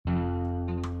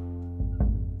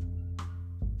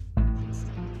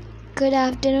Good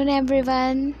afternoon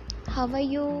everyone. How are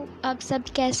you? आप सब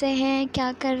कैसे हैं,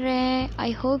 क्या कर रहे हैं?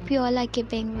 I hope you all are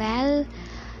keeping well.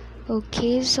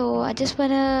 Okay, so I just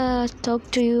wanna talk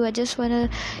to you. I just wanna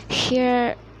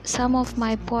share some of my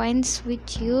points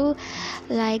with you.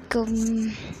 Like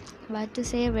what to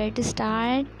say, where to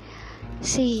start.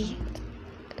 See,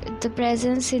 the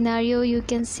present scenario, you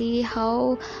can see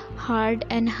how hard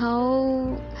and how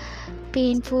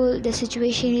painful the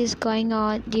situation is going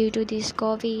on due to this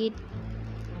COVID.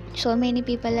 So many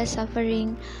people are suffering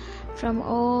from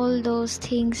all those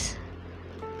things.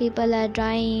 People are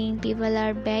dying, people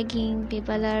are begging,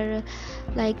 people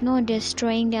are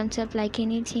destroying themselves like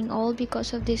anything, all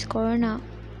because of this corona.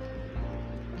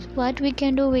 What we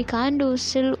can do, we can't do.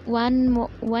 Still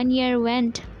one year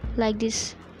went like this,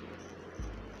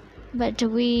 but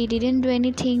we didn't do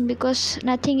anything because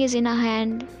nothing is in our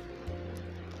hand.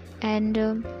 And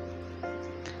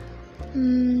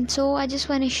so I just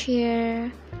want to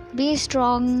share, be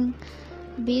strong.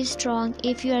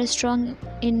 If you are strong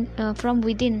in from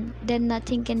within, then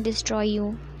nothing can destroy you.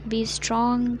 Be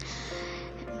strong,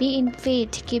 be in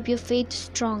faith, keep your faith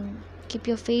strong.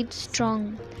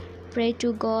 Pray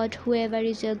to God, whoever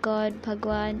is your God,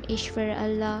 Bhagwan, Ishwar,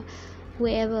 Allah,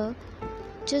 whoever.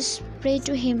 Just pray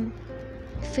to him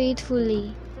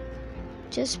faithfully.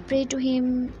 Just pray to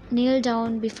him, kneel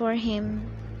down before him,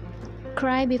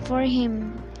 cry before him.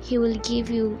 He will give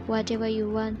you whatever you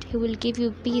want. He will give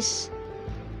you peace.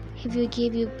 He will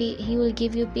give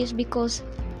you peace, because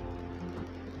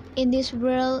in this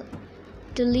world,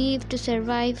 to live, to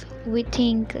survive, we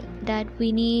think that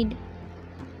we need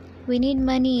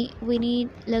money, we need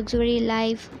luxury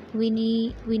life, we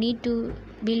need to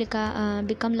be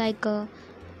become like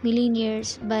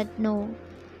millionaires. But no,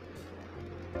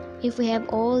 if we have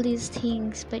all these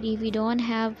things, but if we don't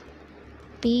have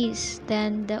peace,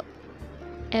 then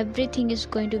everything is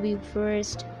going to be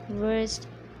worst.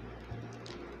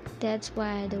 That's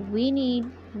why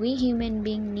we human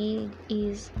being need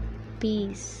is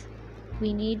peace.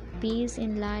 We need peace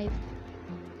in life.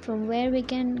 From where we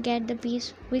can get the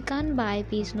peace? We can't buy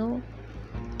peace, no.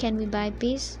 Can we buy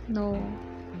peace? No,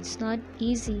 it's not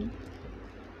easy.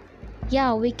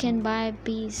 Yeah, we can buy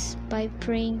peace by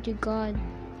praying to God,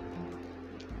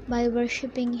 by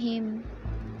worshipping him,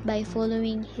 by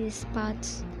following his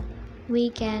paths. We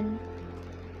can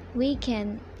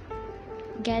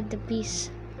get the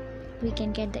peace. We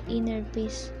can get the inner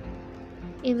peace.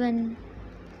 Even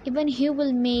he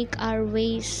will make our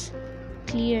ways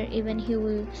clear. Even he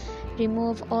will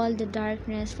remove all the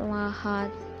darkness from our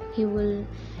heart. He will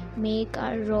make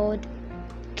our road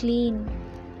clean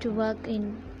to walk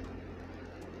in.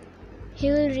 He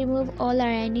will remove all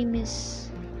our enemies.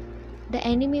 The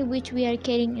enemy which we are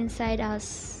carrying inside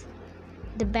us,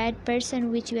 the bad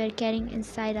person which we are carrying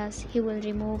inside us, he will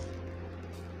remove.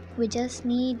 We just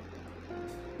need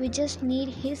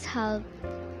his help.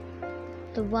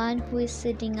 The one who is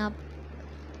sitting up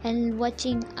and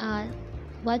watching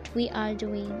what we are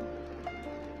doing,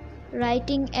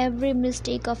 writing every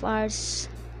mistake of ours.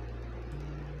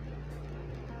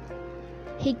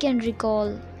 He can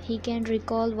recall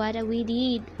what we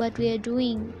did, what we are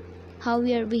doing, how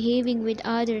we are behaving with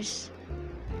others.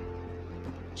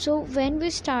 So when we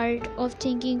start of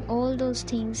thinking all those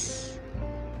things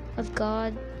of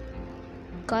God,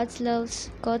 God's love,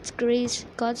 God's grace,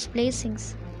 God's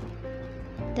blessings,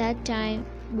 that time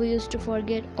we used to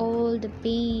forget all the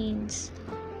pains,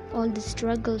 all the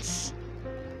struggles.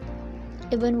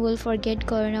 Even we'll forget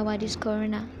corona. What is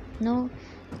corona? No,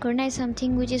 corona is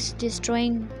something which is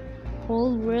destroying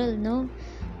whole world, no.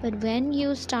 But when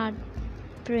you start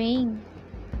praying,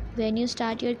 when you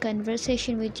start your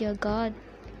conversation with your God,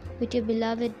 with your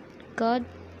beloved God,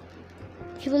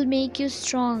 he will make you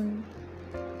strong.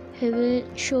 He will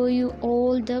show you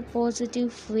all the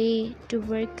positive way to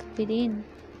work within.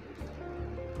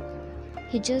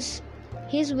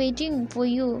 He's waiting for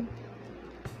you.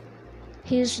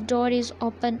 His door is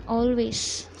open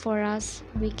always for us.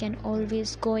 We can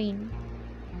always go in.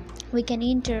 We can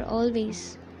enter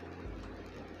always.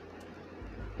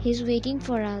 He's waiting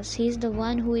for us. He's the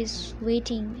one who is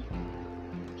waiting.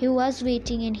 He was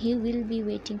waiting and he will be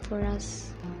waiting for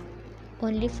us,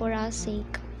 only for our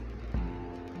sake.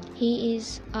 He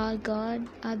is our God,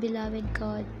 our beloved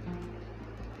God.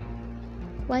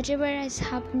 Whatever is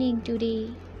happening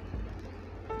today,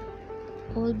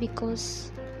 all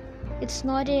because it's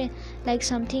not like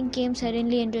something came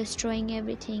suddenly and destroying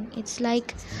everything. It's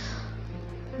like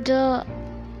the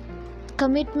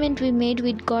commitment we made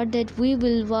with God that we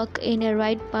will walk in a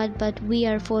right path, but we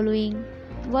are following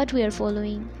what we are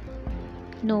following.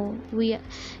 No,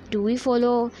 do we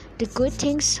follow the good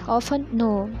things often?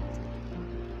 No.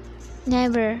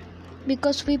 Never.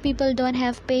 Because we people don't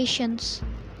have patience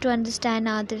to understand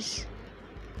others,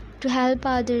 to help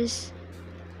others,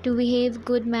 to behave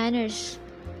good manners,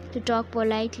 to talk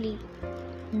politely.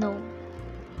 No.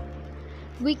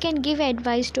 We can give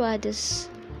advice to others.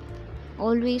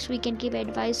 Always we can give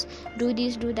advice, do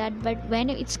this, do that, but when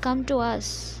it's come to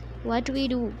us, what we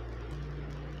do?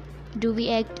 Do we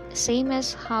act same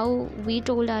as how we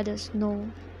told others? No.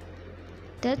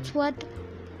 That's what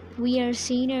we are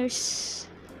sinners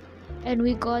and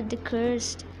we got the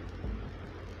cursed.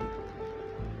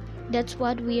 That's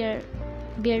what we are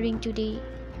bearing today.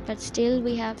 But still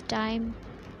we have time.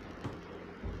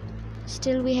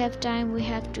 Still we have time. We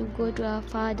have to go to our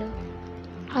Father,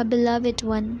 our beloved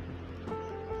one.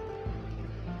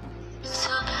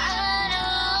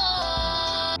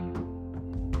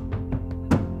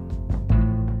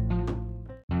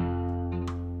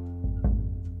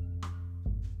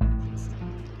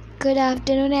 Good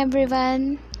afternoon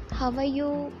everyone. How are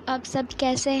you? आप सब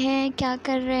कैसे हैं? क्या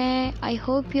कर रहे हैं? I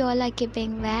hope you all are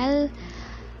keeping well.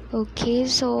 Okay,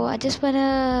 so I just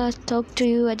wanna talk to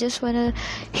you. I just wanna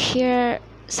share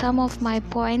some of my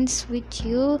points with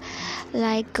you.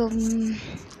 Like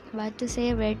what to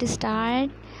say, where to start.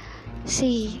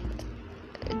 See,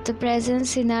 the present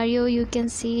scenario, you can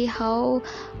see how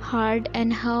hard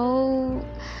and how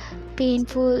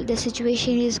painful the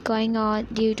situation is going on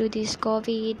due to this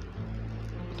COVID.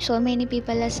 So many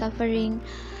people are suffering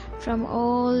from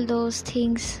all those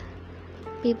things.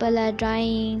 People are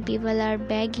dying, people are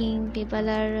begging, people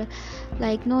are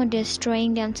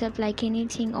destroying themselves like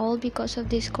anything, all because of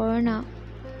this corona.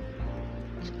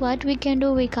 So what we can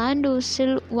do, we can't do.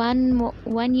 Still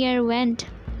one year went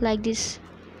like this,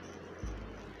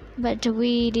 but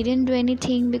we didn't do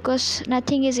anything because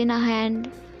nothing is in our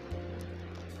hand.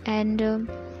 And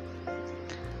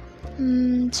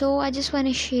so I just want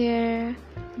to share,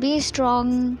 be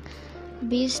strong.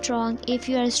 If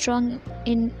you are strong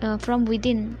in from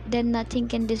within, then nothing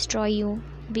can destroy you.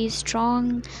 Be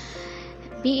strong,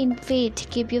 be in faith,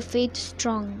 keep your faith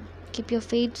strong.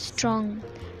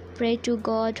 Pray to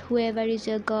God, whoever is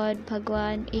your God,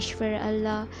 Bhagwan, Ishwar,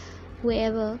 Allah,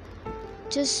 whoever.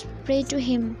 Just pray to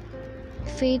him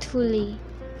faithfully.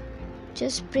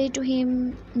 Just pray to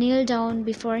him, kneel down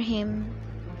before him,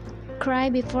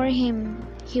 cry before him.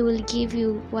 He will give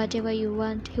you whatever you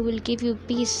want. He will give you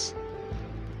peace.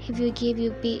 He will give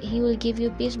you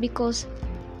peace, because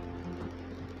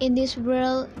in this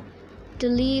world, to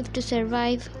live, to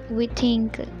survive, we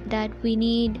think that we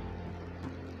need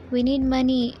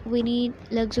money, we need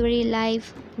luxury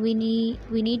life, we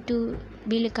need to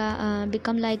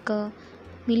become like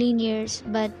millionaires.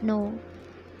 But no,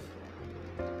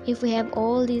 if we have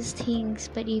all these things,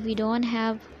 but if we don't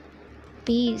have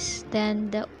peace,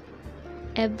 then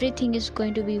everything is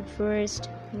going to be worst.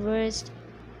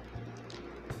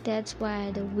 That's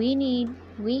why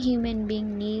we human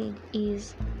being need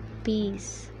is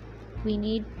peace. We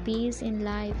need peace in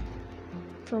life.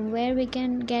 From where we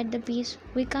can get the peace?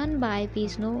 We can't buy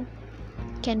peace, no.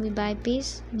 Can we buy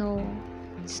peace? No,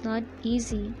 it's not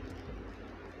easy.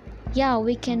 Yeah,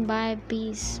 we can buy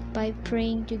peace by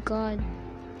praying to God,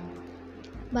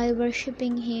 by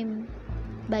worshipping him,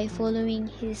 by following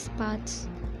his paths.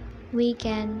 We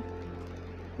can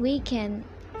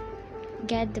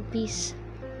get the peace.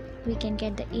 We can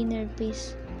get the inner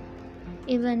peace.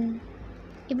 Even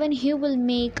he will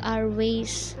make our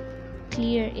ways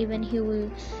clear. Even he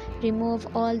will remove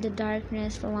all the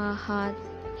darkness from our heart.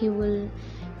 He will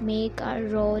make our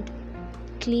road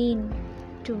clean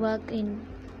to walk in.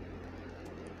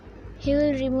 He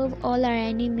will remove all our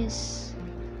enemies.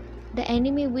 The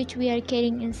enemy which we are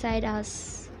carrying inside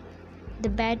us, the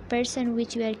bad person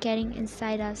which we are carrying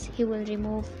inside us, he will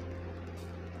remove.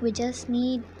 We just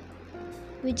need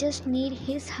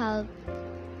his help.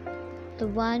 The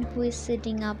one who is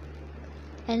sitting up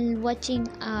and watching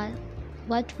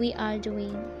what we are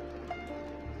doing,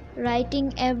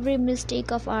 writing every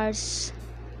mistake of ours.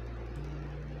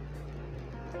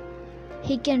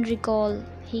 He can recall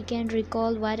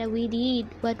what we did,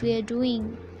 what we are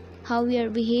doing, how we are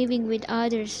behaving with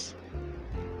others.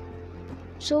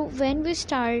 So when we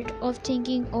start of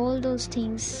thinking all those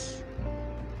things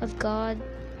of God,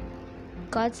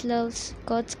 God's love,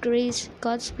 God's grace,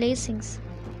 God's blessings,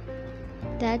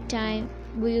 that time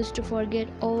we used to forget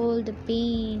all the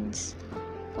pains,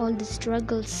 all the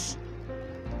struggles.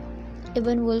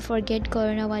 Even we'll forget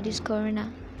corona. What is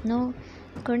corona? No,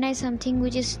 corona is something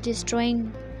which is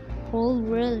destroying whole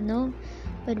world, no.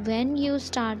 But when you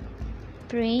start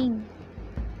praying,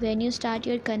 when you start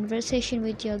your conversation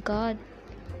with your God,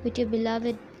 with your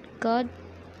beloved God,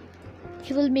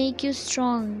 he will make you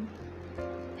strong.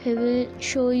 He will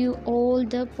show you all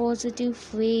the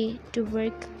positive way to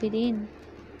work within.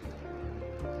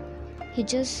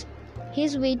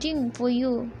 He's waiting for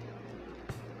you.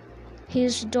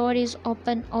 His door is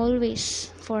open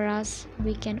always for us.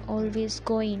 We can always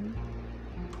go in.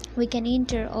 We can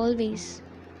enter always.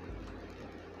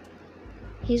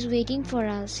 He's waiting for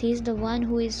us. He's the one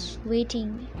who is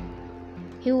waiting.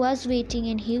 He was waiting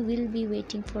and he will be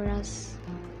waiting for us.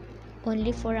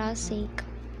 Only for our sake.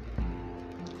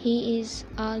 He is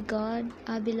our God,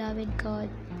 our beloved God.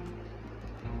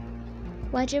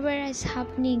 Whatever is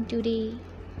happening today,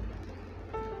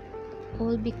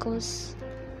 all because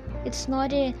it's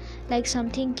not like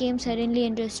something came suddenly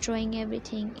and destroying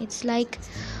everything. It's like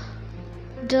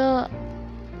the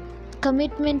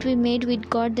commitment we made with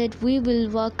God that we will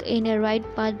walk in a right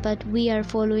path, but we are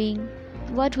following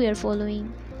what we are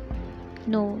following.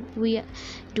 No,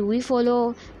 do we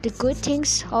follow the good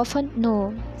things often?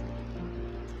 No,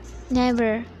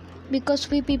 never, because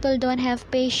we people don't have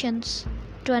patience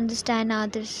to understand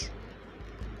others,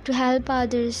 to help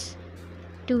others,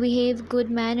 to behave good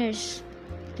manners,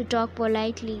 to talk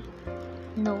politely.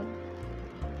 No,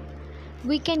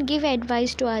 we can give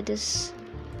advice to others.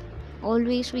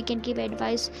 Always we can give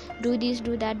advice, do this,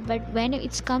 do that, but when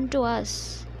it's come to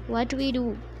us, what we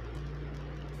do?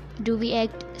 Do we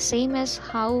act same as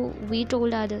how we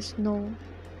told others? No.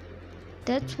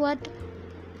 That's what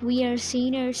we are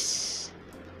sinners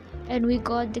and we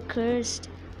got the cursed.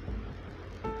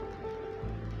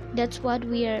 That's what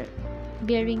we are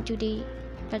bearing today.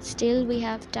 But still we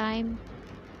have time.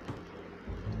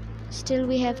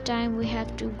 We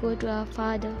have to go to our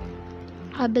Father,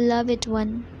 our beloved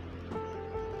one.